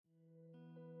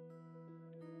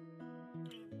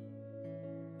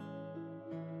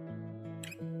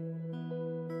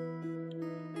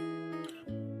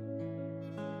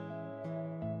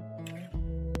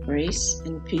Grace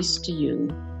and peace to you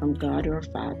from God our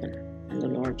Father and the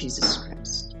Lord Jesus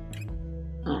Christ.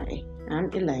 Hi, I'm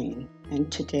Elaine,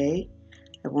 and today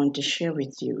I want to share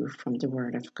with you from the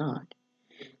Word of God.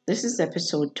 This is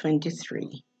episode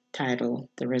 23, titled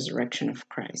The Resurrection of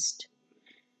Christ.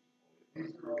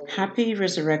 Happy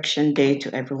Resurrection Day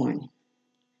to everyone.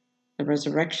 The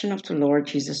resurrection of the Lord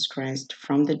Jesus Christ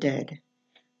from the dead,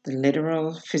 the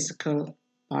literal, physical,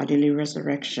 bodily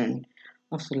resurrection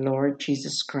of the Lord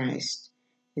Jesus Christ,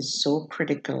 is so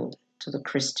critical to the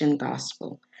Christian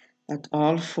gospel that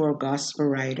all four gospel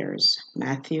writers,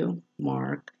 Matthew,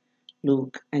 Mark,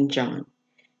 Luke, and John,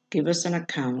 give us an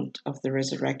account of the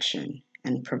resurrection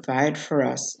and provide for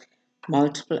us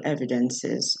multiple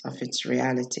evidences of its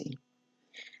reality.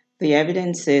 The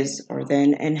evidences are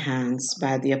then enhanced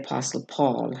by the Apostle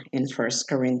Paul in 1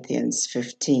 Corinthians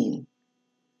 15.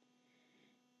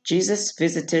 Jesus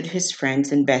visited his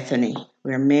friends in Bethany,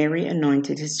 where Mary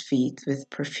anointed his feet with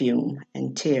perfume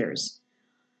and tears.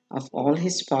 Of all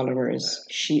his followers,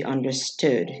 she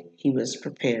understood he was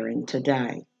preparing to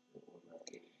die.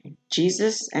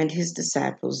 Jesus and his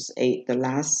disciples ate the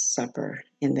Last Supper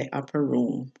in the upper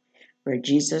room, where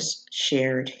Jesus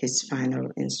shared his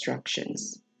final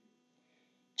instructions.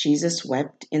 Jesus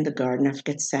wept in the Garden of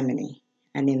Gethsemane,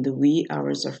 and in the wee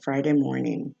hours of Friday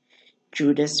morning,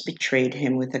 Judas betrayed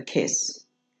him with a kiss.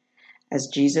 As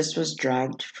Jesus was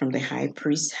dragged from the high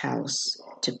priest's house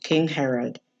to King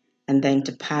Herod and then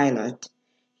to Pilate,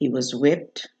 he was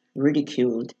whipped,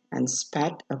 ridiculed, and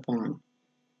spat upon.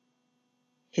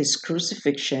 His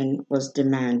crucifixion was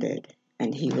demanded,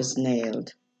 and he was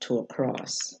nailed to a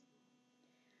cross.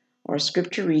 Our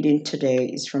scripture reading today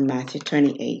is from Matthew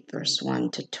 28, verse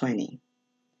 1 to 20.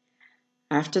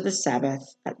 After the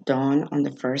Sabbath, at dawn on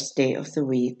the first day of the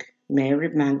week, Mary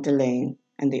Magdalene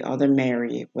and the other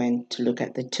Mary went to look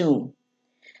at the tomb.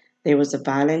 There was a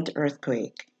violent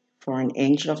earthquake, for an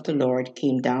angel of the Lord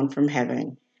came down from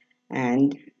heaven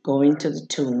and, going to the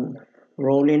tomb,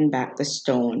 rolling back the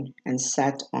stone and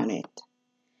sat on it.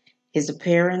 His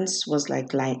appearance was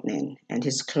like lightning, and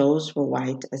his clothes were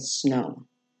white as snow.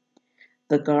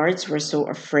 The guards were so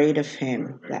afraid of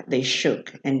him that they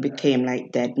shook and became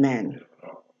like dead men.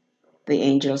 The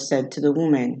angel said to the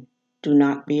woman, "Do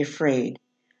not be afraid,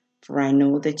 for I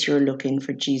know that you are looking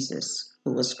for Jesus,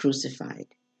 who was crucified.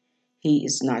 He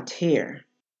is not here.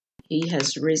 He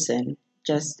has risen,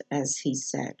 just as he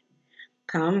said.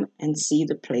 Come and see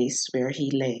the place where he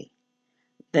lay.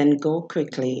 Then go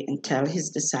quickly and tell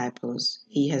his disciples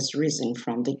he has risen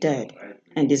from the dead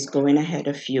and is going ahead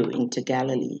of you into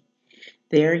Galilee.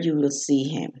 There you will see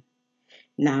him.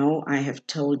 Now I have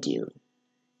told you."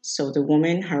 So the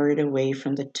woman hurried away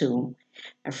from the tomb,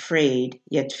 afraid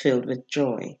yet filled with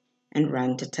joy, and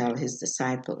ran to tell his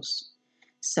disciples.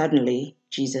 Suddenly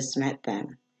Jesus met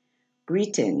them.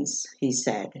 "Greetings," he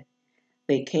said.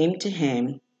 They came to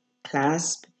him,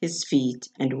 clasped his feet,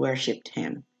 and worshipped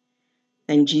him.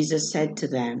 Then Jesus said to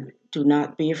them, "Do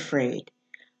not be afraid.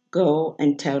 Go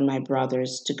and tell my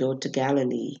brothers to go to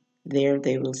Galilee. There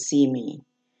they will see me."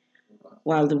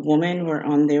 While the women were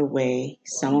on their way,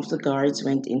 some of the guards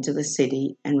went into the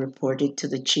city and reported to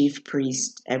the chief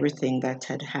priest everything that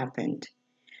had happened.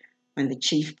 When the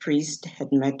chief priest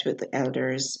had met with the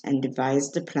elders and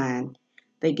devised a plan,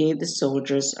 they gave the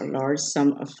soldiers a large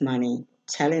sum of money,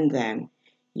 telling them,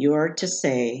 "You are to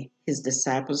say, his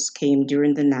disciples came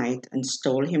during the night and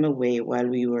stole him away while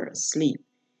we were asleep.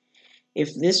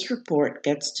 If this report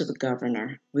gets to the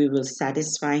governor, we will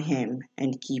satisfy him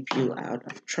and keep you out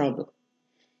of trouble."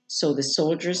 So the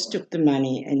soldiers took the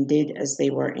money and did as they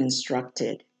were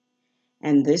instructed.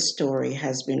 And this story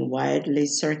has been widely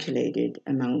circulated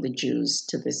among the Jews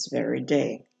to this very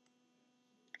day.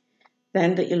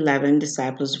 Then the 11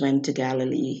 disciples went to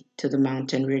Galilee, to the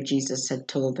mountain where Jesus had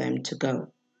told them to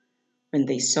go. When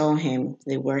they saw him,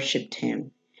 they worshipped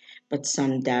him, but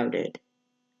some doubted.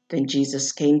 Then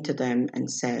Jesus came to them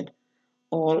and said,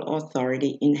 "All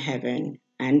authority in heaven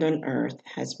and on earth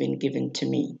has been given to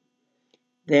me.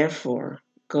 Therefore,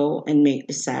 go and make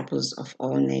disciples of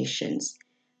all nations,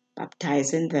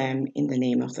 baptizing them in the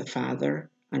name of the Father,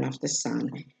 and of the Son,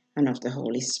 and of the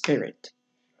Holy Spirit,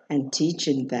 and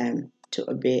teaching them to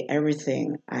obey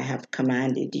everything I have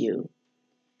commanded you.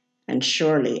 And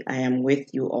surely I am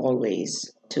with you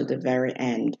always to the very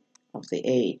end of the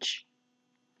age."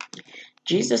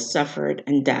 Jesus suffered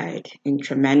and died in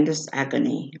tremendous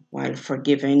agony while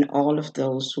forgiving all of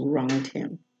those who wronged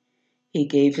him. He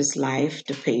gave his life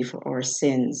to pay for our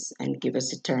sins and give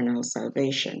us eternal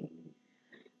salvation.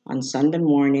 On Sunday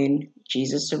morning,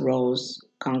 Jesus arose,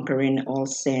 conquering all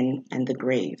sin and the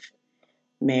grave.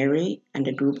 Mary and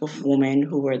a group of women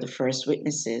who were the first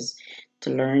witnesses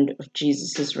to learn of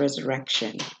Jesus'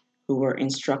 resurrection, who were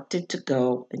instructed to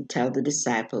go and tell the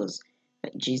disciples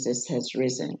that Jesus has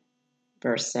risen.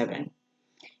 Verse 7.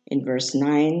 In verse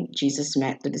 9, Jesus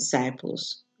met the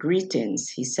disciples. Greetings,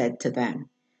 he said to them.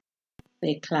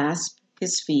 They clasped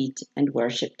his feet and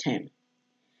worshipped him.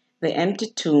 The empty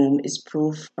tomb is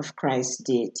proof of Christ's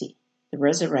deity. The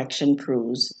resurrection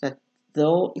proves that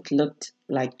though it looked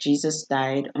like Jesus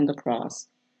died on the cross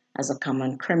as a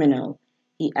common criminal,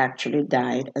 he actually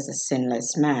died as a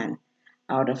sinless man,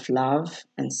 out of love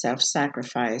and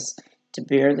self-sacrifice to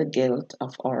bear the guilt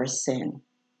of our sin.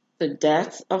 The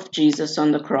death of Jesus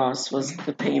on the cross was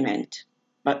the payment,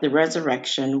 but the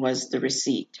resurrection was the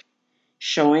receipt,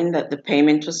 showing that the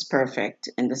payment was perfect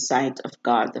in the sight of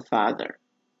God the Father.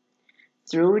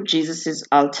 Through Jesus'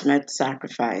 ultimate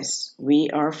sacrifice, we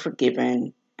are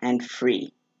forgiven and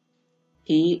free.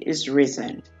 He is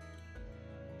risen.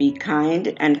 Be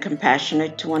kind and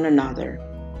compassionate to one another,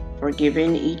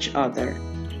 forgiving each other,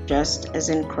 just as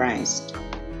in Christ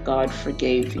God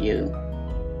forgave you.